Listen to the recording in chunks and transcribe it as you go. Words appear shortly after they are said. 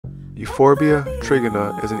Euphorbia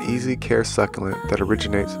trigona is an easy care succulent that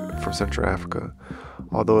originates from Central Africa.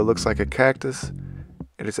 Although it looks like a cactus,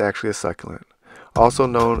 it is actually a succulent. Also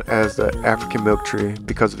known as the African milk tree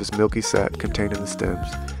because of its milky sap contained in the stems,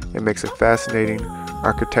 it makes a fascinating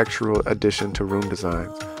architectural addition to room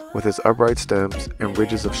designs with its upright stems and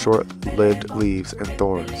ridges of short-lived leaves and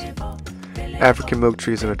thorns. African milk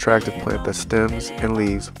tree is an attractive plant that stems and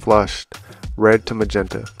leaves flushed red to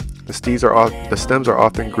magenta. The stems are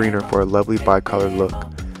often greener for a lovely bicolored look.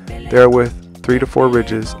 They are with 3 to 4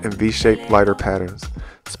 ridges and V-shaped lighter patterns.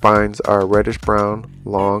 Spines are reddish-brown,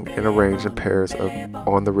 long, and arranged in pairs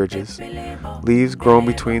on the ridges. Leaves grown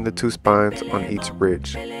between the 2 spines on each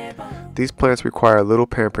ridge. These plants require little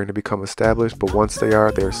pampering to become established, but once they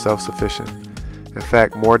are self-sufficient. In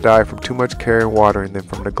fact, more die from too much care and watering than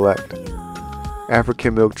from neglect.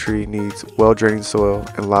 African milk tree needs well-draining soil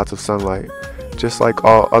and lots of sunlight. Just like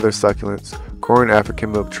all other succulents, growing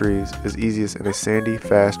African milk trees is easiest in a sandy,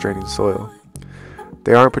 fast-draining soil.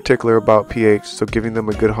 They aren't particular about pH, so giving them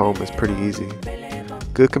a good home is pretty easy.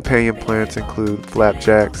 Good companion plants include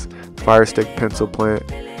flapjacks, firestick pencil plant,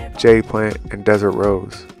 jade plant, and desert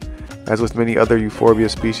rose. As with many other Euphorbia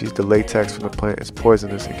species, the latex from the plant is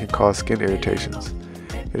poisonous and can cause skin irritations.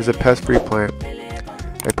 It is a pest-free plant.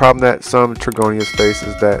 A problem that some trigonias face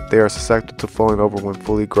is that they are susceptible to falling over when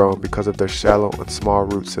fully grown because of their shallow and small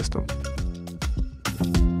root system.